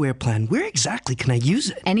 $40 everywhere plan. Where exactly can I use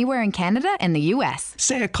it? Anywhere in Canada and the U.S.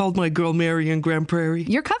 Say I called my girl Mary in Grand Prairie.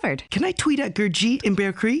 You're covered. Can I tweet at Gurjeet in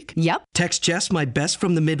Bear Creek? Yep. Text Jess, my best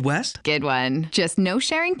from the Midwest? Good one. Just no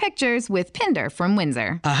sharing pictures with Pinder from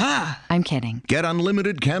Windsor. Aha! I'm kidding. Get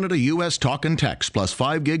unlimited Canada-U.S. talk and text plus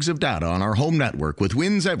 5 gigs of data on our home network with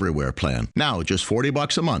Wind's Everywhere plan. Now just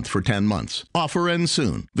 $40 a month for 10 months. Offer ends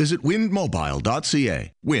soon. Visit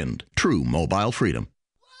windmobile.ca. Wind. True mobile freedom.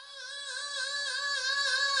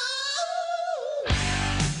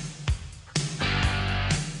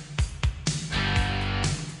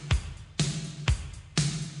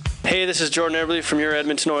 Hey, this is Jordan Eberle from your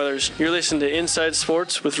Edmonton Oilers. You're listening to Inside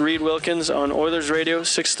Sports with Reed Wilkins on Oilers Radio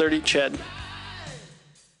 630 Ched.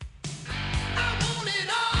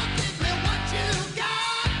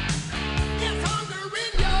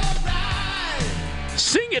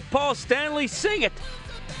 Sing it, Paul Stanley, sing it.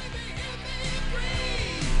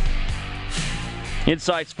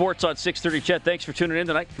 Inside Sports on 630 Ched. Thanks for tuning in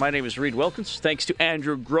tonight. My name is Reed Wilkins. Thanks to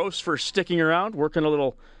Andrew Gross for sticking around, working a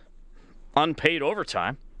little unpaid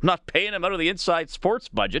overtime. Not paying him out of the Inside Sports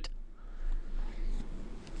budget.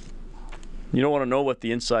 You don't want to know what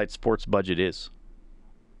the Inside Sports budget is.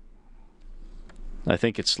 I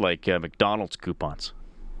think it's like McDonald's coupons.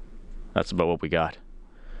 That's about what we got.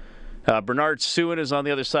 Bernard Sewin is on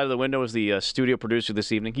the other side of the window as the studio producer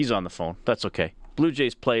this evening. He's on the phone. That's okay. Blue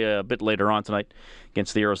Jays play a bit later on tonight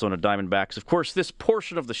against the Arizona Diamondbacks. Of course, this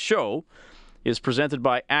portion of the show is presented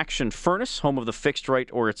by Action Furnace, home of the fixed right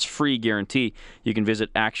or its free guarantee. You can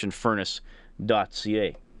visit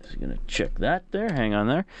actionfurnace.ca. Just going to check that there. Hang on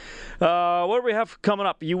there. What do we have coming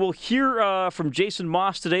up? You will hear from Jason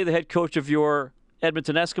Moss today, the head coach of your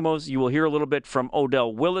Edmonton Eskimos. You will hear a little bit from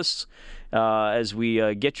Odell Willis as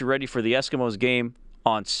we get you ready for the Eskimos game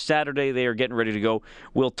on Saturday. They are getting ready to go.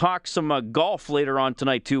 We'll talk some golf later on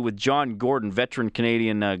tonight, too, with John Gordon, veteran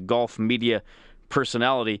Canadian golf media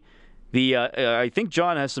personality. I think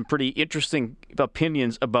John has some pretty interesting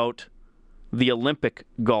opinions about the Olympic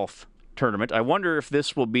golf tournament. I wonder if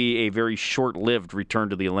this will be a very short-lived return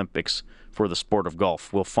to the Olympics for the sport of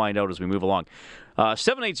golf. We'll find out as we move along.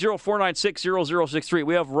 780-496-0063.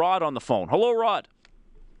 We have Rod on the phone. Hello, Rod.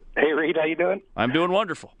 Hey, Reed, how you doing? I'm doing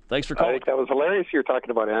wonderful. Thanks for calling. I think that was hilarious. You were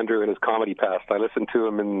talking about Andrew and his comedy past. I listen to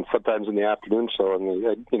him sometimes in the afternoon show,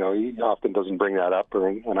 and he often doesn't bring that up,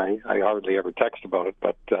 and I hardly ever text about it.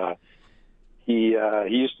 But he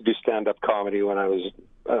used to do stand-up comedy when I was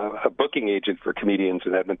a booking agent for comedians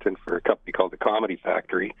in Edmonton for a company called the Comedy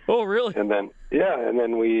Factory. Oh, really? And then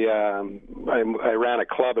we I ran a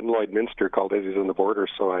club in Lloydminster called Izzy's on the Border,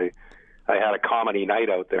 so I had a comedy night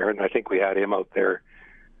out there, and I think we had him out there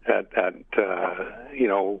at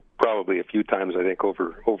probably a few times, I think,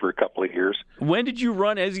 over a couple of years. When did you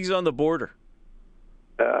run Izzy's on the Border?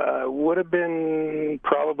 Would have been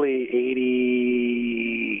probably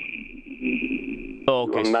 80... Oh,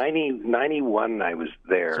 okay. Well, 91 I was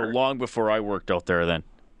there. So long before I worked out there then.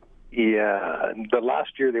 Yeah. The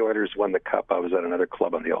last year the Oilers won the Cup, I was at another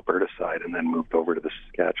club on the Alberta side and then moved over to the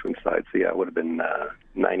Saskatchewan side. So, yeah, it would have been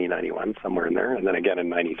 90, 91, somewhere in there, and then again in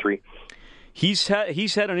 93. He's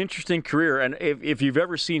had an interesting career, and if you've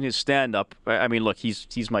ever seen his stand-up, I mean, look,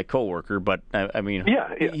 he's my coworker, but I mean,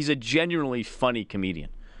 he's a genuinely funny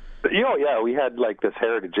comedian. Yeah, we had like this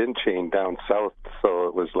Heritage Inn chain down south, so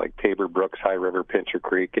it was like Tabor Brooks, High River, Pincher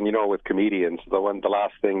Creek, and with comedians, the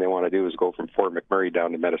last thing they want to do is go from Fort McMurray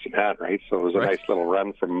down to Medicine Hat, right? So it was a nice little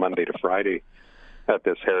run from Monday to Friday at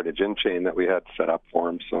this Heritage Inn chain that we had set up for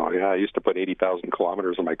him. So yeah, I used to put 80,000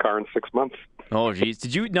 kilometers on my car in 6 months. Oh, geez.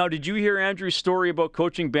 Did you hear Andrew's story about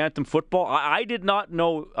coaching bantam football? I did not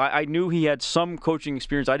know. I knew he had some coaching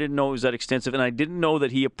experience. I didn't know it was that extensive, and I didn't know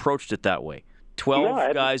that he approached it that way.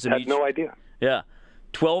 12 guys of each. I had no idea. Yeah,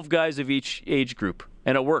 12 guys of each age group,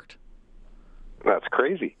 and it worked. That's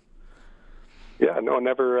crazy. Yeah, no,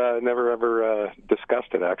 never ever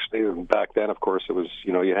discussed it, actually. Back then, of course, it was,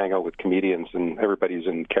 you hang out with comedians and everybody's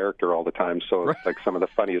in character all the time, so it's like some of the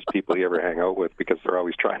funniest people you ever hang out with because they're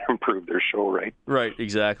always trying to improve their show, right? Right,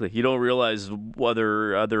 exactly. You don't realize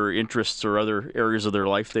whether other interests or other areas of their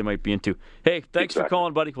life they might be into. Hey, thanks for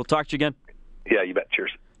calling, buddy. We'll talk to you again. Yeah, you bet. Cheers.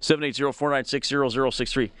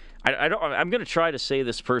 780-496-0063. I'm going to try to say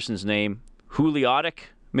this person's name. Juliotic,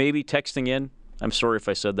 maybe, texting in. I'm sorry if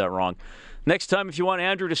I said that wrong. Next time, if you want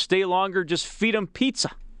Andrew to stay longer, just feed him pizza.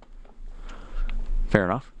 Fair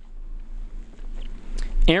enough.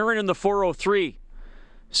 Aaron in the 403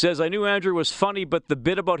 says, I knew Andrew was funny, but the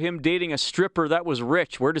bit about him dating a stripper, that was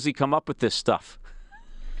rich. Where does he come up with this stuff?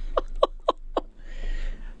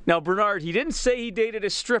 Now, Bernard, he didn't say he dated a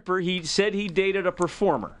stripper. He said he dated a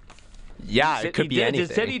performer. Yeah, it could be anything.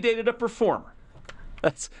 He said he dated a performer.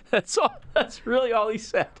 That's all. That's really all he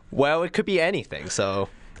said. Well, it could be anything, so...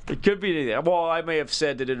 It could be anything. Well, I may have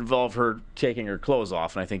said that it involved her taking her clothes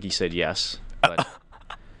off, and I think he said yes. But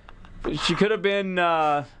she could have been,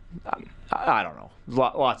 I don't know.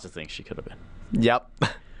 Lots of things she could have been. Yep.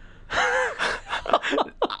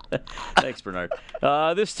 Thanks, Bernard.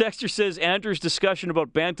 This texter says, Andrew's discussion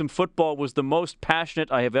about bantam football was the most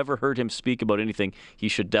passionate I have ever heard him speak about anything. He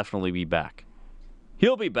should definitely be back.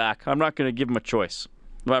 He'll be back. I'm not going to give him a choice.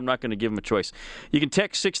 You can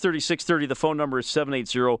text 630-630. The phone number is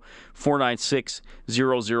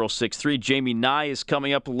 780-496-0063. Jamie Nye is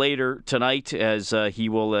coming up later tonight as he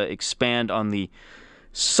will expand on the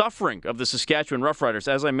suffering of the Saskatchewan Roughriders.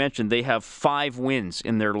 As I mentioned, they have 5 wins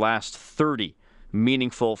in their last 30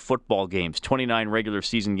 meaningful football games, 29 regular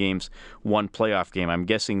season games, 1 playoff game. I'm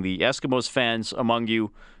guessing the Eskimos fans among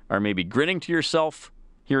you are maybe grinning to yourself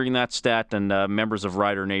hearing that stat, and members of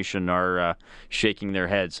Rider Nation are shaking their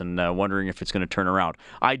heads and wondering if it's going to turn around.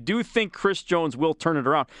 I do think Chris Jones will turn it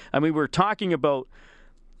around. I mean, we're talking about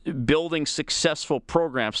building successful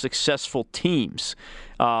programs, successful teams.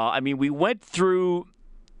 We went through...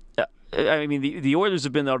 the Oilers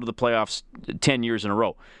have been out of the playoffs 10 years in a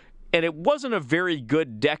row. And it wasn't a very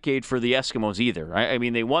good decade for the Eskimos either. I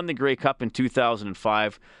mean, they won the Grey Cup in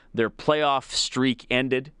 2005. Their playoff streak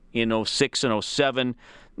ended in 06 and 07.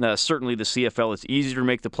 Certainly the CFL, it's easier to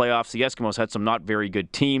make the playoffs. The Eskimos had some not very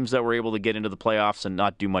good teams that were able to get into the playoffs and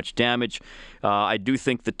not do much damage. I do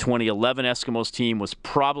think the 2011 Eskimos team was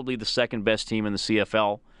probably the second best team in the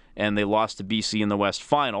CFL, and they lost to BC in the West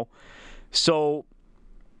Final. So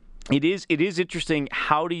It is interesting.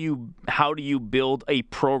 How do you build a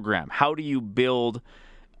program? How do you build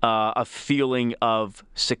a feeling of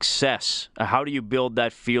success? How do you build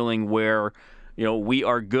that feeling where, we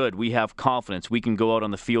are good, we have confidence, we can go out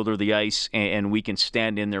on the field or the ice and we can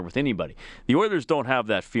stand in there with anybody? The Oilers don't have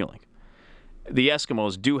that feeling. The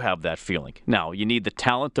Eskimos do have that feeling. Now, you need the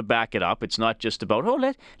talent to back it up. It's not just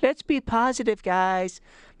about, let's be positive, guys.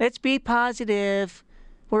 Let's be positive.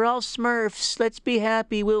 We're all Smurfs. Let's be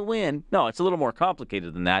happy. We'll win. No, it's a little more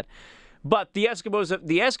complicated than that. But the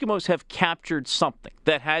Eskimos have captured something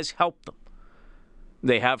that has helped them.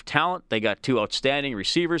 They have talent. They got 2 outstanding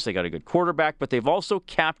receivers. They got a good quarterback. But they've also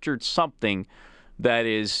captured something that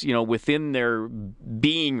is, within their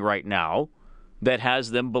being right now that has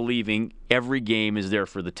them believing every game is there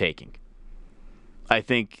for the taking. I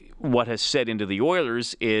think what has set into the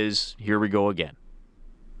Oilers is, here we go again.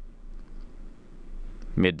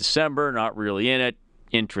 Mid-December, not really in it.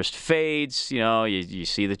 Interest fades. You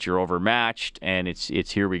see that you're overmatched, and it's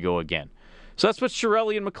here we go again. So that's what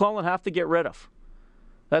Chiarelli and McLellan have to get rid of.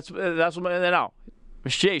 That's what now.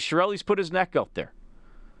 Chiarelli's put his neck out there.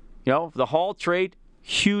 The Hall trade,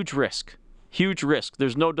 huge risk. Huge risk.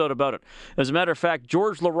 There's no doubt about it. As a matter of fact,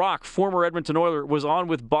 George Laraque, former Edmonton Oiler, was on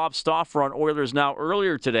with Bob Stauffer on Oilers Now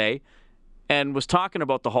earlier today and was talking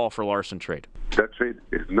about the Hall for Larson trade. That trade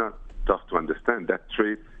is not tough to understand. That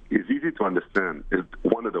trade is easy to understand. It's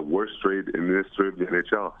one of the worst trades in the history of the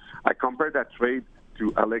NHL. I compared that trade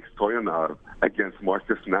to Alex Stoyanov against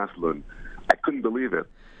Marcus Naslund. I couldn't believe it.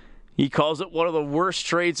 He calls it one of the worst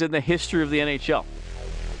trades in the history of the NHL.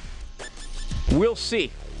 We'll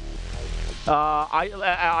see.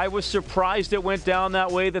 I was surprised it went down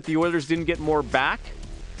that way, that the Oilers didn't get more back.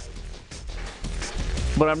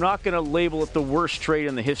 But I'm not going to label it the worst trade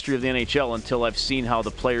in the history of the NHL until I've seen how the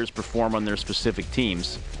players perform on their specific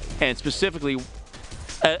teams. And specifically,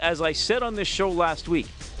 as I said on this show last week,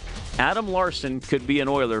 Adam Larson could be an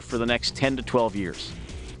Oiler for the next 10 to 12 years.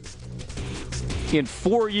 In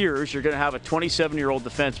 4 years, you're going to have a 27-year-old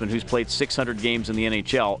defenseman who's played 600 games in the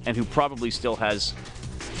NHL and who probably still has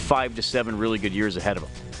 5 to 7 really good years ahead of him.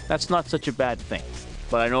 That's not such a bad thing.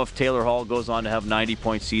 But I know if Taylor Hall goes on to have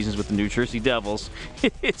 90-point seasons with the New Jersey Devils,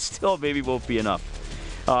 it still maybe won't be enough.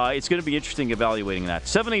 It's going to be interesting evaluating that.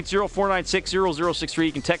 780-496-0063.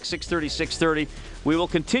 You can text 630-630. We will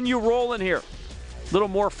continue rolling here. A little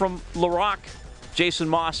more from Laraque, Jason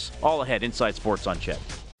Moss, all ahead. Inside Sports on Ched.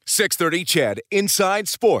 630 Ched Inside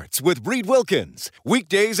Sports with Reed Wilkins.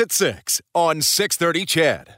 Weekdays at 6 on 630 Ched.